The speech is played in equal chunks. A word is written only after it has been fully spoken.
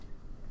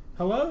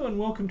Hello and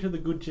welcome to The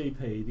Good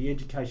GP, the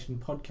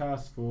education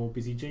podcast for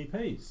busy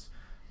GPs.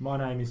 My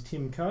name is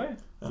Tim Coe.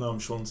 And I'm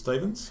Sean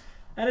Stevens.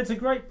 And it's a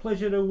great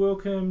pleasure to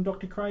welcome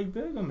Dr Craig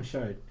Berg on the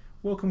show.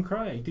 Welcome,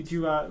 Craig. Did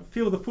you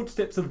feel the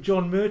footsteps of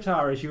John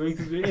Murtagh as you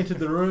entered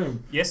the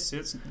room? Yes,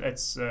 it's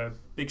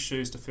big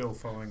shoes to fill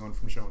following on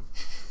from Sean.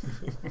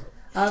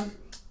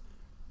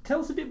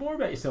 Tell us a bit more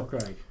about yourself,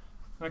 Craig.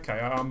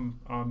 Okay, I'm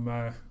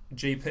a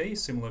GP,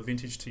 similar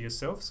vintage to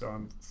yourself, so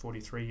I'm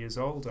 43 years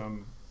old.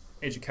 I'm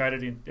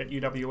educated at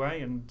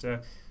UWA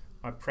and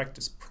I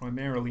practice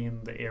primarily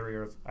in the area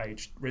of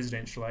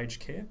residential aged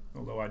care,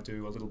 although I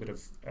do a little bit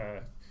of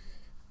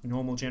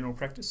normal general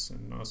practice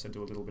and I also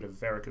do a little bit of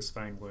varicose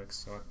vein work,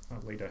 so I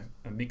lead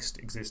a mixed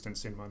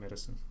existence in my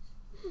medicine.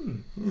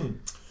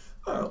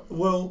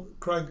 Well,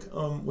 Craig,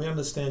 we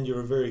understand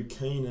you're a very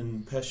keen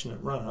and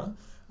passionate runner.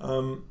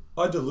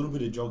 I do a little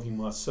bit of jogging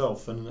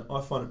myself and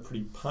I find it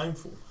pretty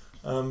painful.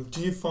 Do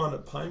you find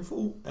it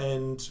painful,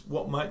 and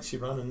what makes you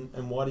run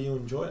and why do you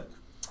enjoy it?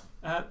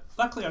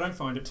 Luckily I don't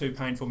find it too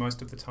painful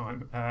most of the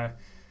time.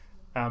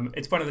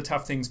 It's one of the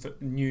tough things for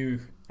new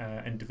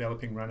and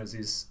developing runners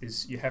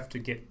is you have to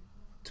get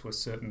to a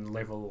certain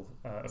level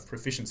of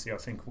proficiency, I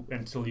think,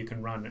 until you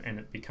can run and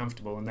it be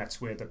comfortable, and that's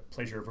where the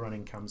pleasure of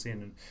running comes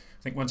in. And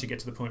I think once you get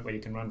to the point where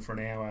you can run for an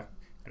hour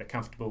at a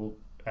comfortable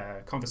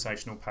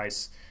conversational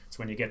pace, it's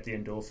when you get the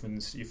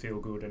endorphins, you feel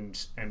good,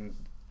 and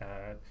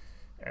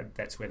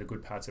that's where the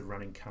good parts of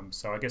running come.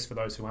 So I guess for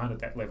those who aren't at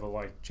that level,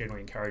 I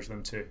generally encourage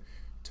them to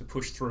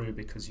push through,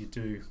 because you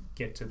do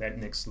get to that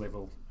next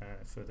level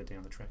further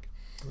down the track.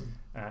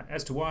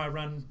 As to why I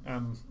run,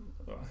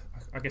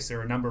 I guess there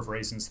are a number of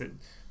reasons. That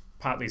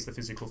partly is the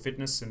physical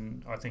fitness,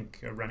 and I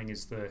think running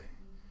is the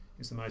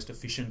most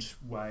efficient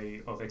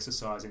way of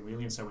exercising,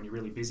 really. And so when you're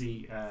really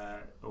busy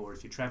or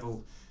if you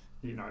travel,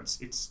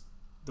 it's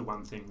the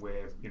one thing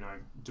where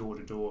door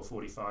to door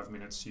 45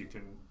 minutes you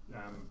can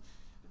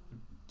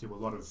do a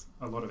lot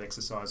of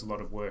exercise, a lot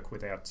of work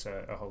without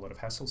a whole lot of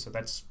hassle. So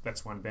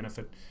that's one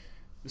benefit.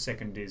 The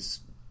second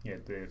is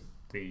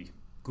the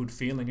good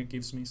feeling it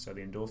gives me, so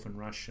the endorphin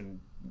rush and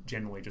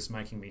generally just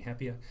making me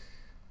happier.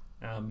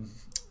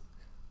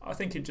 I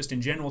think just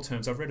in general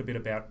terms, I've read a bit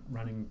about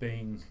running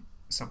being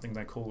something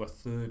they call a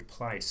third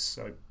place.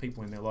 So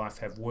people in their life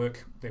have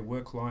their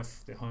work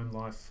life, their home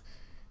life,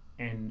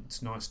 and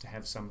it's nice to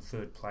have some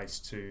third place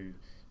to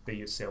be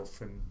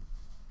yourself and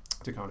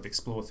to kind of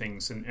explore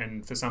things.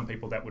 And for some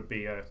people that would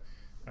be a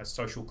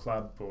social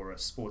club or a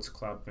sports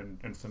club,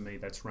 and for me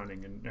that's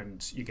running,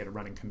 and you get a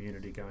running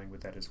community going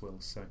with that as well.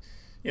 So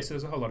yes,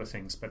 there's a whole lot of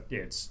things, but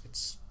yeah,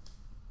 it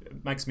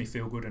makes me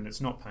feel good and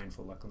it's not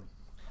painful, luckily.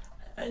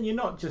 And you're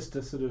not just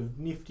a sort of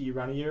nifty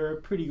runner, you're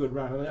a pretty good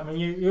runner. I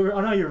mean,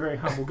 I know you're a very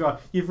humble guy.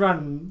 You've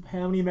run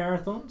how many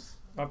marathons?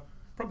 I've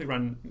probably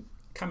run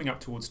coming up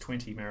towards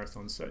 20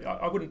 marathons. So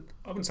I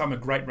wouldn't say I'm a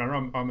great runner.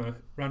 I'm a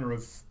runner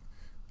of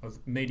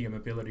medium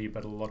ability,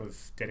 but a lot of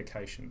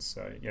dedication.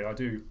 So yeah, I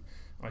do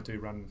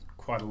run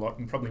quite a lot,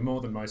 and probably more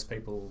than most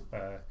people.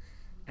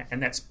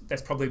 And that's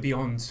probably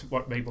beyond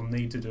what people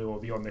need to do, or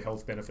beyond the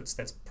health benefits.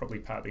 That's probably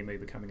partly me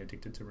becoming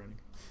addicted to running.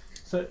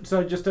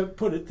 So just to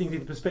put things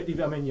into perspective,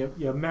 I mean,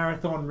 your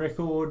marathon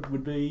record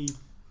would be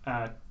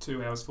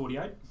 2 hours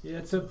 48. Yeah,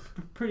 it's a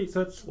pretty.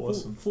 So it's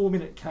awesome.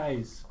 4-minute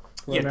Ks.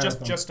 Yeah,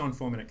 just on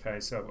 4-minute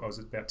Ks. So I was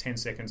about 10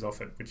 seconds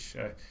off it. Which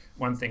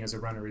one thing as a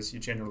runner is you're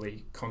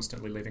generally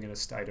constantly living in a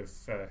state of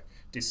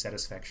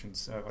dissatisfaction.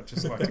 So I'd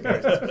just like to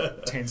go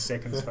 10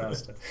 seconds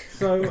faster.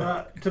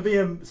 So to be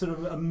a sort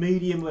of a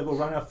medium level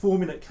runner,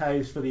 4-minute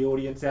Ks for the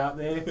audience out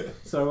there.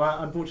 So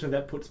unfortunately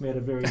that puts me at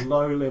a very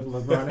low level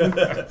of running.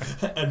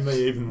 And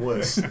me even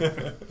worse.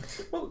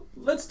 Well,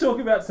 let's talk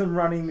about some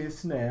running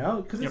myths now,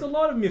 because there's a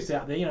lot of myths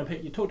out there.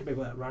 You talk to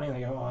people about running,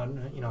 they go,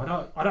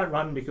 I don't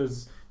run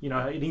because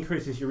it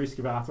increases your risk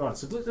of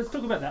arthritis. So let's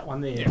talk about that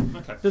one there. Yeah,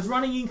 okay. Does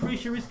running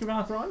increase your risk of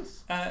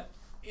arthritis?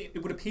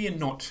 It would appear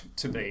not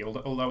to be,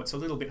 although it's a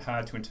little bit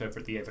hard to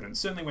interpret the evidence.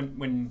 Certainly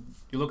when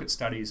you look at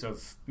studies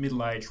of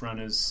middle-aged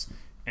runners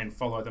and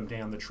follow them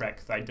down the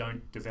track, they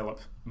don't develop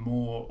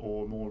more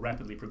or more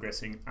rapidly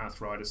progressing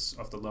arthritis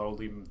of the lower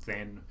limb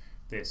than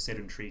their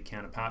sedentary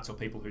counterparts or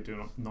people who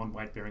do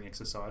non-weight-bearing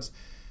exercise.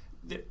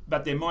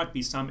 But there might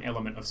be some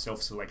element of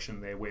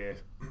self-selection there, where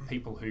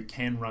people who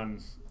can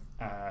run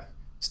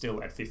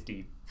still at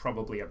 50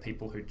 probably are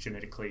people who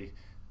genetically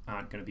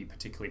aren't going to be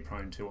particularly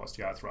prone to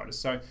osteoarthritis.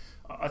 So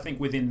I think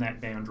within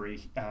that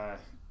boundary,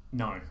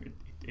 no,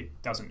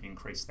 it doesn't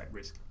increase that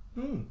risk.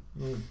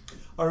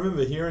 I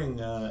remember hearing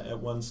at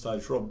one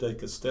stage Rob De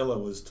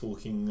Castella was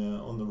talking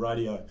on the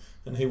radio,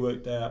 and he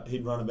worked out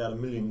he'd run about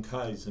 1 million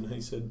Ks, and he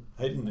said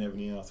he didn't have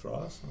any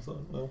arthritis. I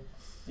thought, well,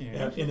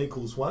 N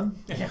equals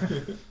 1.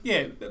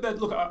 Yeah, but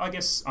look, I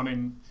guess, I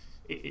mean,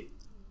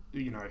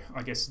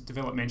 I guess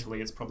developmentally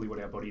it's probably what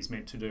our body's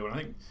meant to do. And I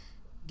think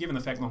given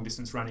the fact long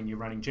distance running, you're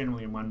running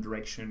generally in one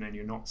direction and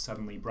you're not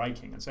suddenly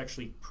braking, it's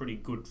actually pretty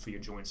good for your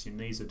joints. Your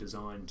knees are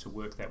designed to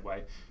work that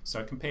way.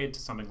 So compared to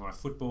something like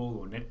football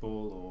or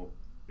netball or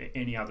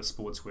any other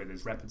sports where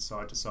there's rapid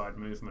side-to-side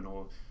movement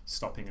or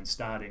stopping and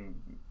starting,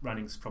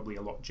 running's probably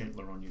a lot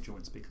gentler on your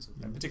joints because of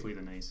that, particularly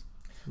the knees.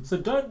 So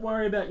don't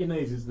worry about your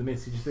knees is the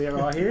message there,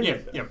 I hear.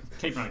 Yeah,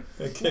 keep running.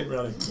 Keep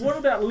running. What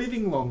about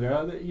living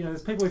longer?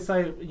 There's people who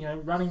say,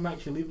 running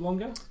makes you live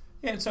longer.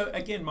 Yeah, and so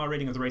again, my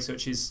reading of the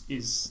research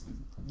is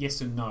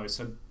yes and no.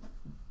 So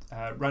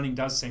running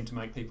does seem to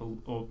make people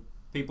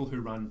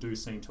who run do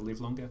seem to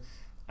live longer,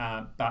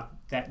 but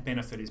that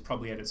benefit is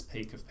probably at its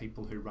peak of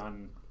people who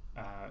run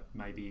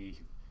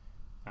maybe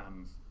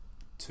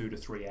 2 to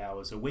 3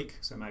 hours a week,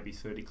 so maybe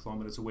 30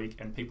 kilometres a week,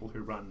 and people who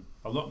run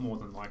a lot more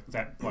than like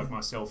that, like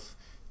myself,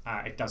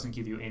 it doesn't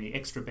give you any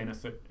extra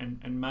benefit,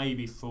 and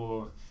maybe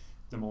for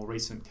the more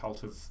recent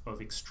cult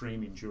of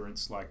extreme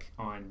endurance like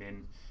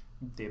Ironmen,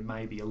 there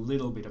may be a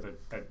little bit of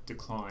a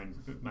decline,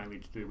 mainly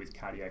to do with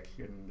cardiac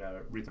and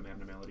rhythm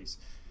abnormalities.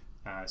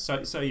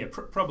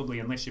 Probably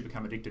unless you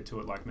become addicted to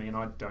it like me, and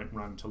I don't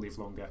run to live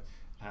longer,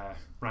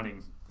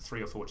 running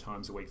 3 or 4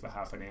 times a week for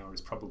half an hour is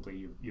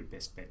probably your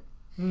best bet.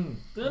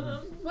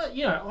 But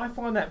I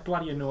find that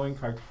bloody annoying,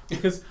 Craig,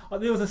 because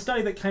there was a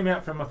study that came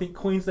out from I think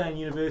Queensland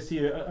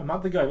University a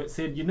month ago that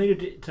said you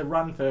needed to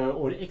run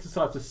or to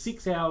exercise for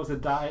 6 hours a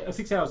day, or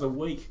 6 hours a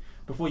week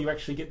before you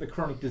actually get the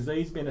chronic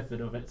disease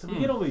benefit of it. So we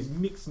get all these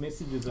mixed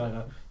messages over.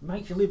 It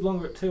makes you live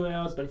longer at 2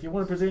 hours, but if you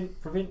want to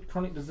prevent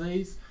chronic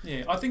disease...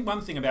 Yeah, I think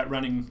one thing about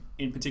running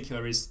in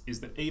particular is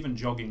that even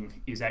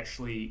jogging is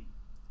actually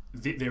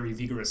very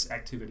vigorous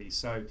activity.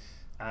 So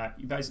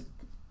you basically,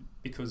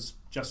 because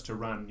just to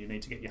run you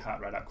need to get your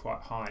heart rate up quite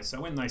high. So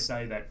when they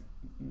say that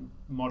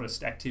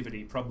modest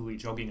activity, probably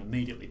jogging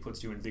immediately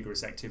puts you in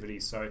vigorous activity,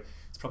 so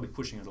it's probably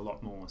pushing it a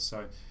lot more.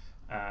 So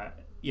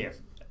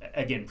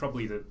again,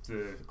 probably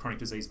the chronic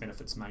disease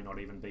benefits may not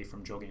even be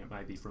from jogging, it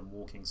may be from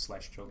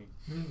walking/jogging.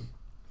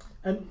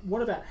 And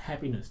what about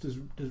happiness? Does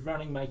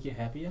running make you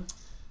happier?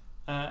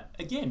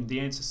 Again, the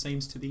answer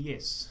seems to be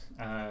yes.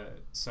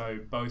 So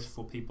both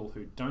for people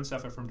who don't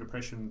suffer from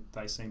depression,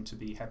 they seem to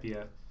be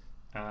happier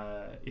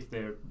if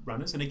they're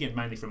runners, and again,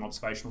 mainly from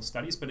observational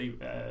studies, but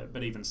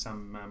even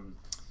some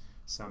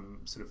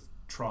sort of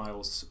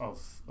trials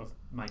of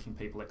making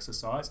people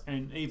exercise,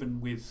 and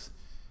even with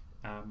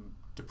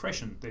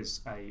depression,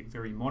 there's a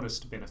very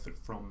modest benefit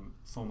from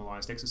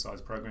formalised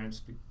exercise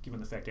programs, given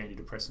the fact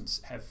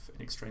antidepressants have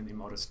an extremely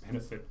modest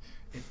benefit.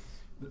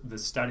 The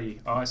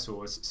study I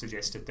saw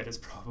suggested that it's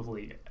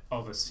probably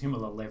of a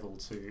similar level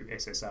to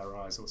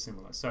SSRIs or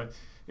similar. So,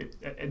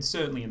 and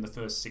certainly in the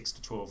first 6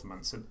 to 12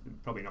 months,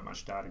 probably not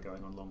much data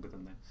going on longer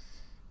than that.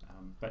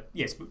 But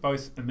yes,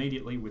 both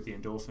immediately with the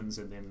endorphins,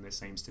 and then there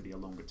seems to be a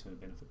longer term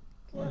benefit.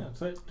 Wow.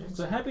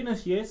 So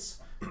happiness,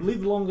 yes.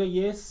 Live longer,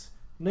 yes.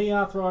 Knee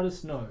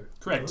arthritis, no.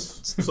 Correct.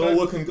 It's all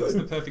looking good. It's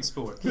the perfect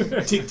sport.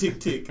 Tick,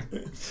 tick, tick.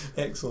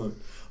 Excellent.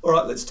 All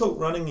right, let's talk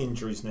running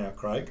injuries now,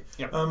 Craig.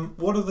 Yep.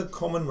 What are the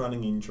common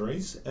running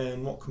injuries,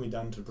 and what can be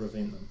done to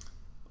prevent them?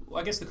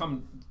 Well, I guess the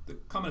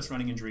commonest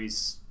running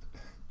injuries,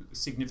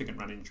 significant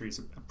running injuries,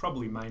 are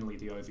probably mainly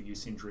the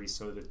overuse injuries,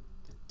 so the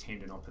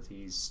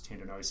tendinopathies,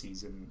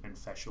 tendinoses, and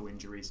fascial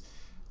injuries.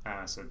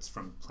 So it's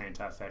from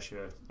plantar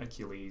fascia,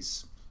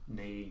 Achilles,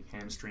 knee,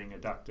 hamstring,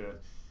 adductor,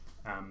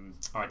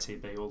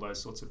 ITB, all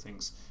those sorts of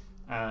things.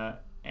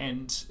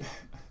 And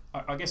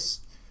I guess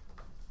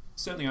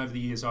certainly over the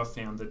years I've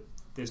found that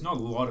there's not a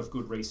lot of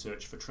good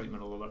research for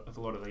treatment of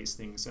a lot of these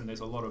things, and there's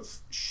a lot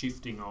of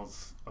shifting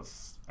of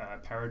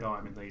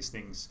paradigm in these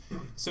things.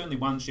 Certainly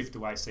one shift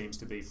away seems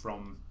to be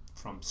from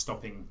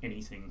stopping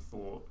anything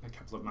for a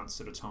couple of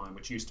months at a time,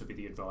 which used to be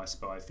the advice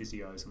by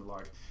physios and the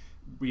like.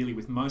 Really,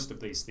 with most of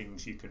these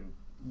things, you can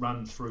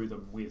run through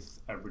them with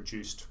a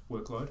reduced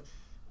workload.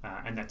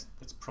 And that's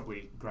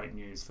probably great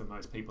news for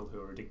most people who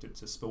are addicted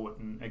to sport.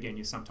 And again,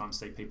 you sometimes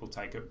see people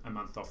take a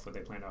month off for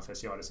their plantar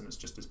fasciitis, and it's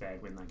just as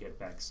bad when they get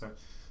back. So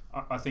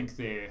I think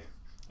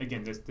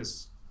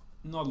there's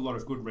not a lot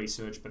of good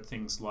research, but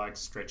things like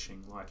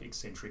stretching, like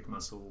eccentric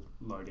muscle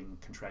loading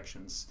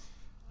contractions,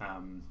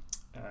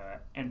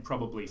 and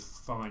probably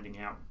finding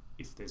out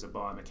if there's a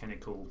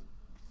biomechanical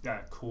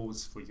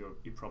cause for your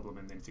problem,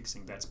 and then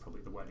fixing that's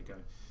probably the way to go.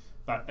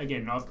 But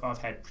again, I've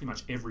had pretty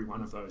much every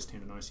one of those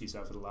tendinoses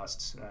over the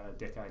last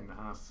decade and a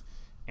half,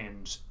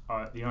 and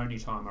the only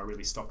time I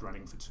really stopped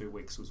running for 2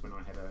 weeks was when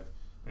I had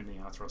a knee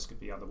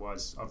arthroscopy.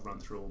 Otherwise, I've run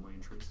through all my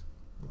injuries.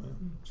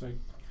 Wow.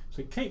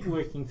 So keep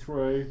working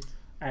through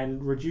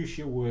and reduce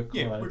your workload.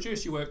 Yeah,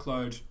 reduce your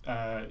workload,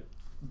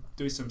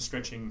 do some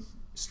stretching,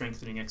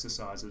 strengthening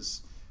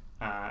exercises,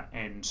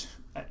 and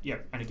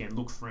again,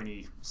 look for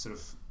any sort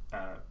of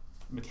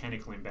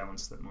mechanical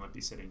imbalance that might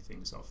be setting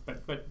things off.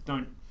 But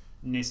don't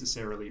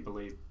necessarily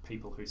believe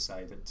people who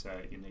say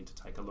that you need to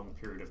take a long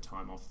period of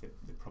time off. They're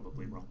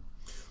probably wrong.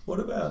 What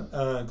about,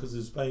 because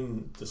there's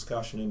been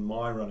discussion in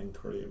my running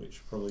career,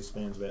 which probably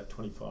spans about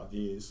 25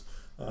 years,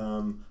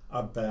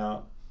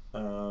 about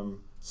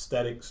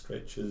static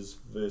stretches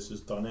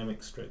versus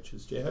dynamic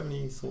stretches. Do you have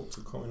any thoughts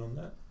or comment on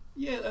that?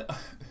 Yeah,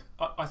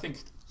 I think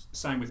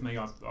same with me.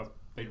 I've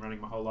been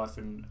running my whole life,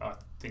 and I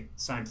think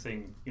same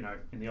thing,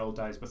 in the old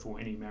days before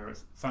any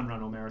fun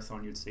run or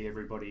marathon, you'd see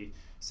everybody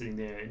sitting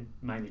there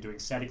mainly doing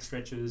static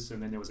stretches,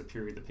 and then there was a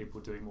period that people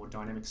were doing more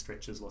dynamic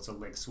stretches, lots of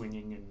leg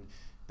swinging and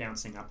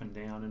bouncing up and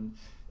down.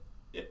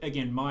 And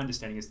again, my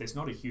understanding is there's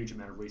not a huge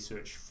amount of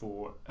research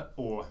for,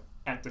 or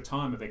at the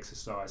time of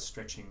exercise,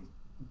 stretching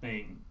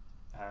being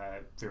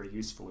very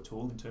useful at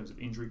all in terms of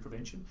injury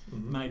prevention.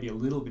 Mm-hmm. Maybe a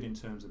little bit in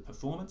terms of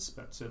performance,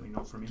 but certainly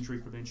not from injury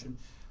prevention.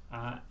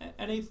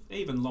 And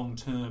even long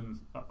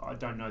term, I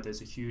don't know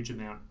there's a huge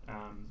amount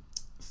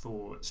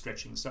for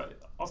stretching. So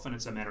often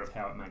it's a matter of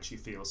how it makes you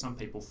feel. Some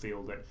people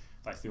feel that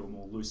they feel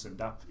more loosened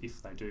up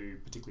if they do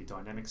particularly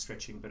dynamic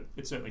stretching, but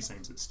it certainly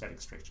seems that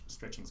static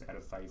stretching's out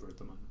of favour at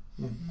the moment.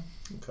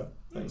 Mm-hmm. Okay,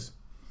 thanks.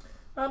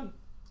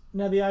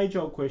 Now the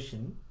age-old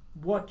question: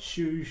 what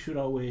shoes should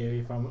I wear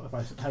if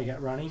I take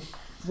out running?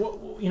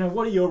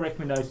 What are your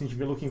recommendations if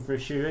you're looking for a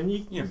shoe? And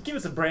you give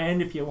us a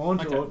brand if you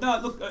want. Okay. Or No,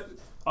 look,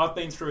 I've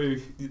been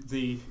through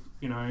the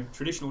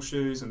traditional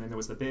shoes, and then there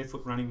was the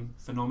barefoot running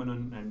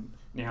phenomenon, and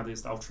now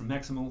there's the ultra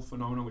maximal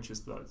phenomenon, which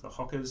is the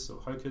Hokas or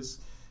Hokas.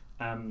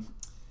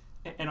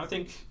 And I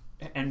think,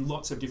 and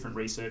lots of different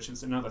research.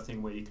 It's another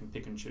thing where you can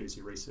pick and choose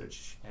your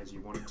research as you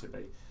want it to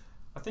be.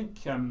 I think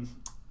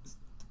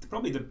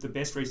probably the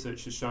best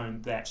research has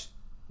shown that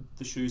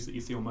the shoes that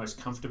you feel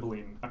most comfortable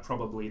in are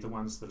probably the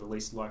ones that are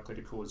least likely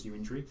to cause you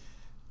injury.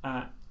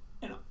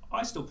 And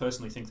I still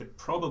personally think that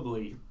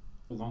probably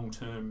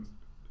long-term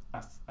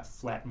a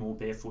flat, more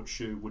barefoot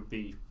shoe would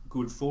be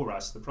good for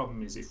us. The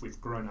problem is if we've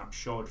grown up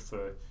shod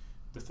for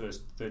the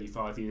first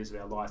 35 years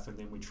of our life and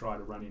then we try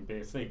to run in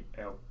bare feet,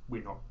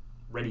 we're not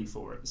ready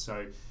for it.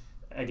 So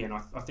again,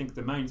 I think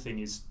the main thing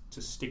is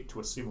to stick to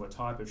a similar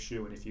type of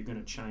shoe, and if you're going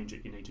to change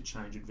it, you need to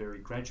change it very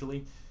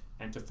gradually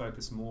and to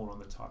focus more on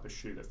the type of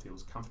shoe that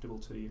feels comfortable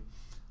to you.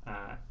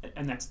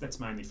 And that's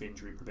mainly for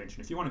injury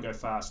prevention. If you want to go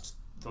fast,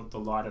 the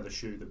lighter the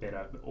shoe, the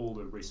better. All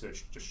the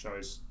research just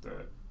shows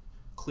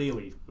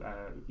clearly,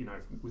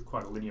 with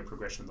quite a linear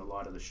progression, the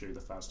lighter the shoe,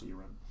 the faster you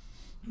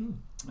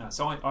run.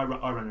 So I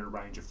run in a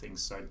range of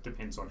things, so it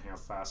depends on how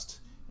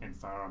fast and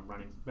far I'm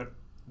running. But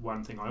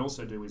one thing I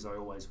also do is I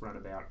always run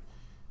about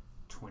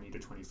 20 to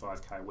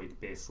 25k a week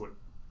barefoot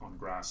on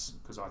grass,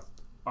 because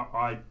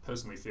I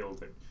personally feel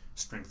that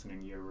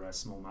strengthening your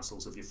small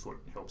muscles of your foot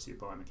helps your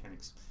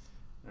biomechanics.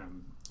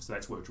 So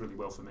that's worked really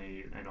well for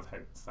me, and I've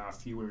had far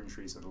fewer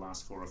injuries in the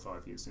last 4 or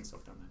 5 years since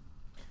I've done that.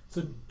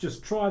 So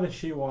just try the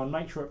shoe on,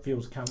 make sure it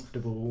feels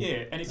comfortable.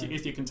 Yeah, and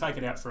if you can take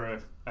it out for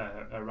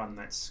a run,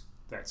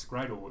 that's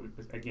great. Or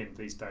again,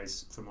 these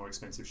days for more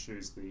expensive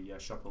shoes, the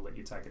shop will let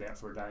you take it out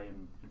for a day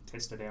and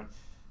test it out.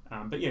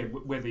 But yeah,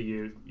 whether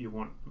you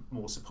want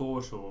more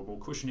support or more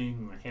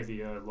cushioning, or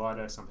heavier,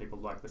 lighter, some people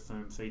like the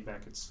firm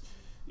feedback. It's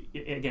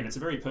a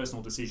very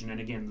personal decision,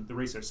 and again, the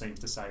research seems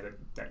to say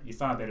that you're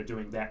far better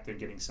doing that than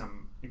getting a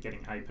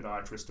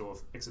podiatrist or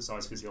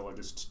exercise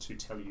physiologist to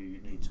tell you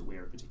need to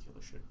wear a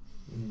particular shoe.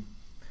 Mm.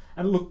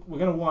 And look, we're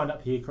going to wind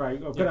up here,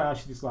 Craig. I've got to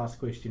ask you this last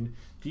question.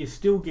 Do you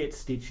still get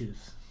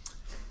stitches?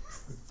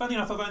 Funny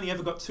enough, I've only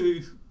ever got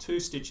two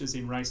stitches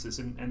in races,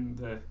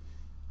 and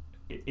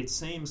it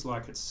seems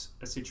like it's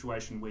a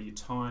situation where you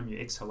time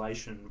your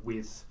exhalation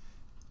with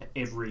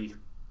every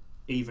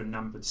even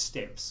numbered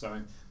step.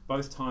 So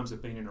both times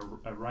I've been in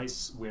a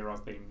race where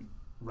I've been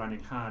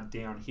running hard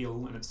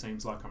downhill, and it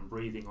seems like I'm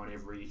breathing on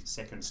every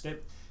second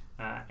step,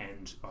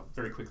 and I've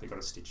very quickly got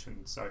a stitch.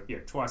 And so yeah,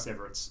 twice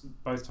ever.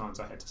 Both times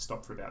I had to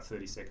stop for about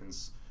 30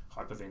 seconds,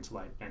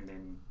 hyperventilate, and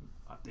then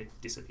it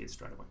disappeared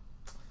straight away.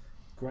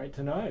 Great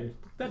to know.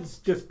 That's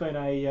just been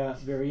a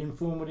very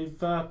informative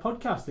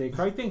podcast there,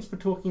 Craig. Thanks for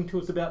talking to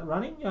us about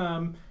running,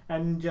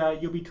 and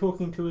you'll be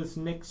talking to us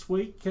next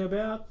week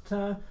about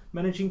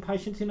managing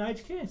patients in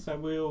aged care. So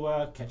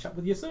we'll catch up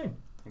with you soon.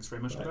 Thanks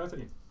very much to both of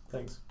you.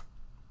 Thanks.